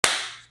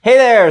Hey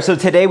there! So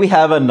today we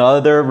have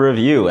another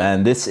review,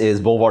 and this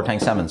is Boulevard Tank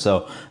 7.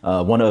 So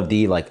one of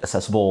the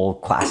accessible,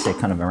 classic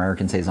kind of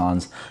American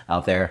Saisons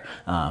out there.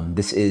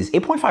 This is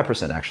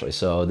 8.5% actually,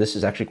 so this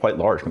is actually quite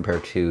large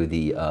compared to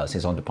the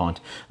Saison DuPont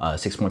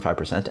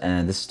 6.5%,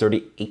 and this is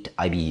 38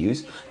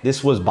 IBUs.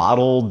 This was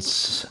bottled,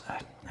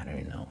 I don't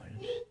even know.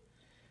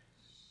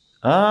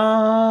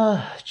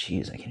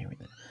 Geez, I can't even read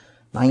that.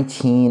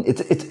 19,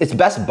 it's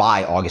best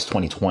by August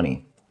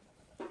 2020.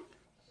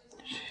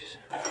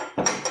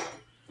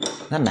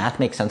 Does that math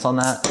make sense on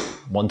that?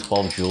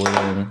 112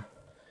 Julian.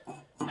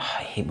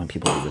 I hate when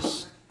people do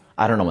this.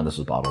 I don't know when this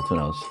was bottled. Who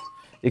knows?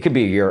 It could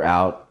be a year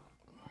out.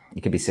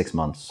 It could be 6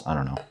 months. I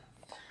don't know.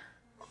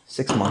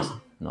 6 months?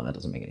 No, that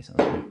doesn't make any sense.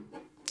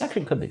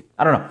 Actually, it could be.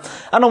 I don't know.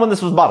 I don't know when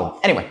this was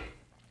bottled. Anyway.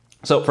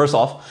 So first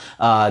off,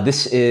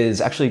 this is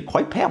actually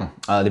quite pale.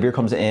 The beer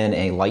comes in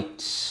a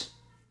light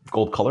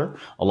gold color.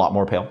 A lot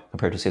more pale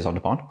compared to Saison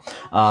DuPont.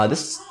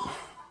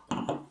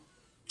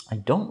 I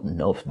don't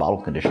know if it's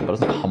bottle condition, but it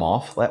doesn't come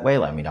off that way.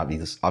 I mean,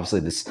 obviously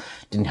this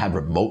didn't have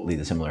remotely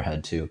the similar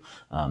head to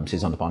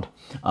Saison DuPont.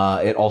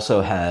 It also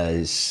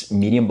has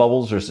medium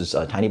bubbles versus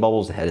tiny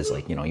bubbles. The head is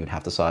even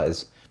half the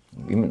size,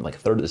 even like a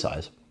third of the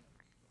size.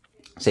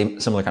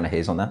 Similar kind of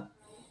haze on that.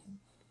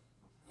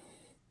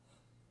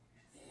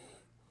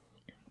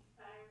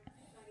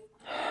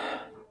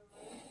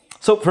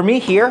 So for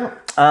me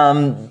here,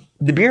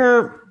 the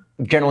beer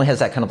generally has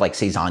that kind of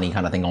Saison-y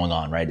kind of thing going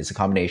on, right? It's a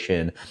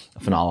combination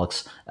of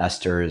phenolics,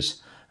 esters,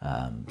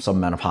 some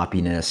amount of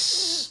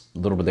hoppiness, a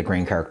little bit of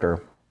grain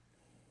character.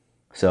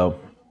 So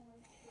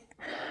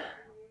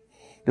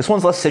this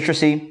one's less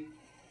citrusy.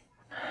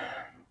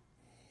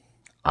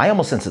 I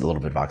almost sense a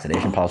little bit of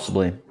oxidation,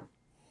 possibly.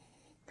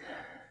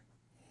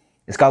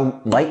 It's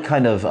got light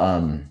kind of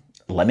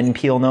lemon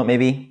peel note,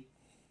 maybe.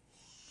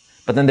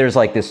 But then there's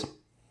this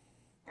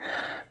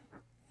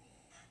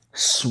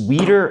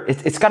sweeter,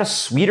 it's got a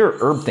sweeter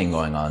herb thing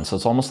going on. So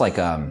it's almost like,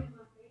 I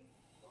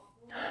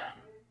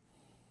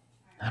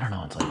don't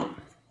know, it's like,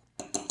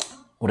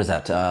 what is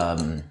that?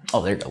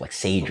 Oh, there you go, like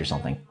sage or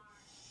something.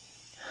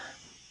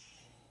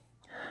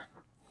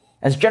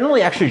 And it's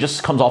generally actually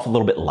just comes off a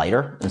little bit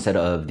lighter instead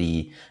of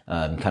the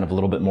kind of a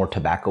little bit more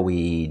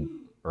tobacco-y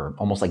or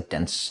almost like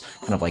dense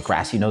kind of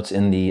grassy notes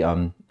in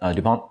the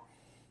DuPont.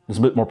 It's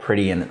a bit more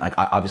pretty, and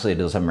obviously it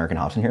does have American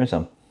hops in here,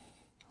 so a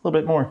little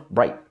bit more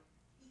bright.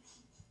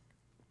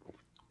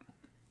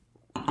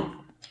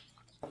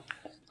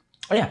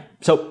 Oh yeah,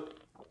 so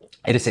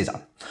it is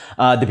Saison.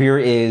 The beer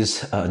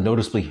is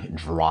noticeably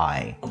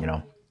dry,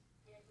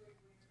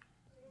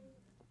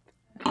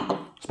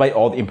 Despite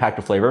all the impact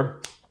of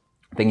flavor,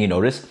 the thing you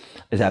notice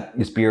is that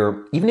this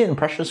beer, even in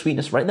impression of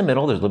sweetness, right in the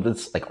middle, there's a little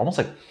bit almost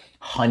like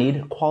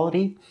honeyed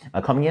quality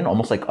coming in,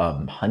 almost like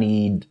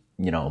honeyed,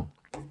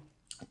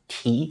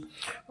 tea,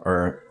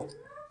 or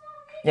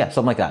yeah,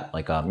 something like that.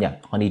 Yeah,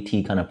 honey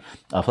tea kind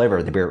of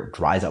flavor. The beer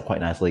dries out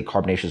quite nicely.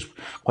 Carbonation is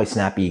quite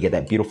snappy. You get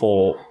that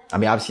beautiful, I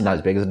mean, obviously not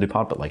as big as a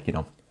DuPont, but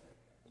a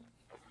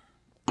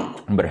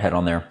better head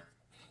on there.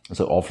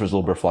 So it offers a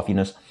little bit of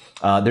fluffiness.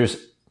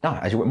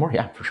 As you went more,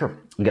 yeah, for sure.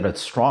 You get a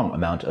strong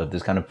amount of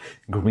this kind of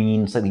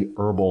green, slightly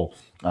herbal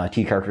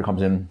tea character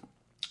comes in.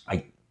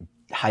 I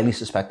highly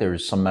suspect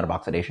there's some amount of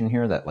oxidation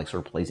here that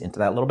sort of plays into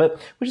that a little bit,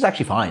 which is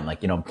actually fine.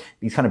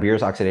 These kind of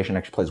beers, oxidation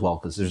actually plays well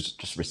because there's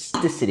just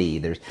rusticity,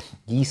 there's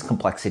yeast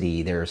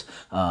complexity, there's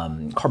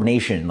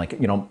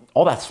carbonation,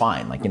 all that's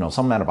fine.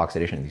 Some amount of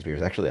oxidation in these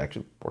beers actually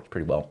works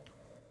pretty well.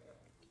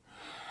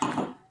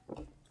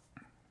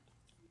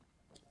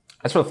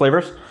 As for the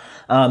flavors,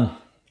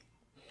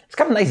 it's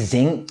got a nice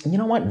zing. You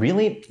know what?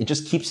 Really, it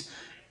just keeps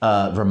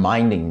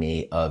reminding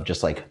me of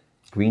just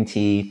green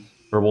tea,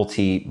 herbal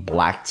tea,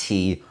 black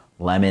tea,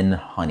 lemon,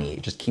 honey.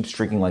 It just keeps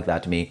drinking like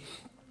that to me.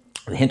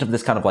 The hint of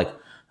this kind of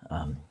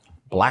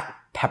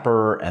black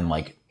pepper and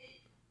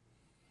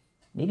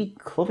maybe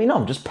clovey,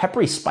 no, just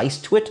peppery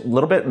spice to it a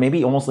little bit,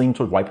 maybe almost leaning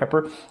towards white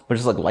pepper, but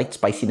just light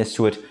spiciness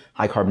to it,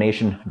 high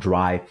carbonation,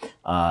 dry.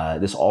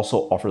 This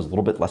also offers a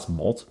little bit less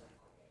malt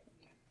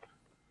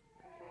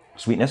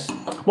sweetness.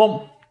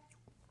 Well,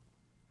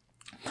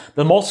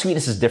 the malt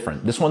sweetness is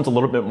different. This one's a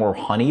little bit more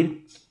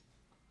honeyed,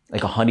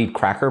 like a honeyed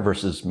cracker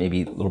versus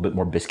maybe a little bit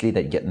more biscuity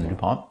that you get in the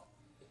DuPont.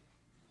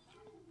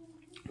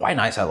 Quite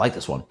nice. I like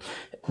this one.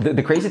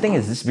 The crazy thing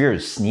is this beer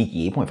is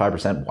sneaky,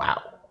 8.5%.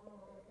 Wow.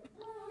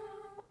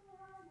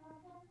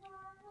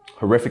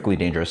 Horrifically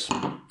dangerous.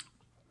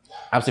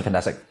 Absolutely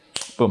fantastic.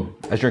 Boom.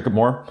 As you drink it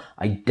more,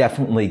 I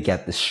definitely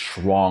get this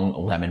strong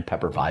lemon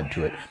pepper vibe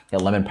to it.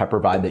 That lemon pepper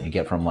vibe that you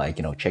get from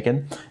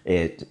chicken.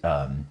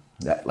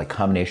 That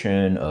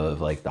combination of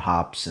the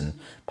hops and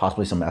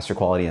possibly some ester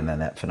quality and then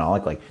that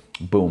phenolic,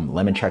 boom,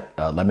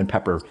 lemon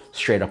pepper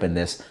straight up in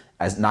this.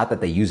 As not that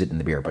they use it in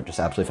the beer, but just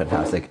absolutely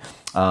fantastic.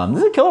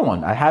 This is a killer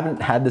one. I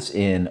haven't had this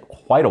in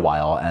quite a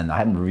while, and I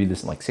haven't reviewed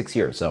this in 6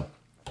 years. So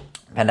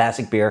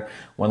fantastic beer.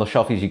 One of those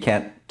shelfies you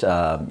can't,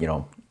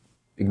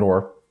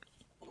 ignore.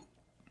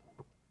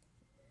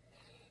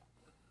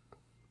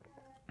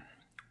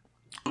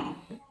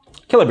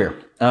 Killer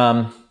beer.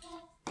 I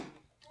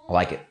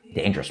like it.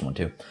 dangerous one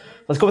too.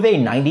 Let's go with a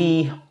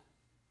 90.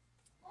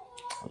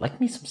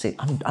 Like me some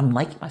I'm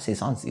liking my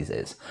Saisons these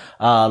days.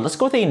 Let's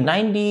go with a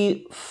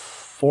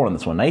 94 on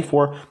this one.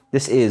 94.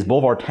 This is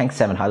Boulevard Tank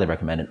 7, highly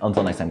recommended.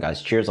 Until next time,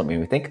 guys. Cheers. Let me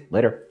know what you think.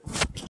 Later.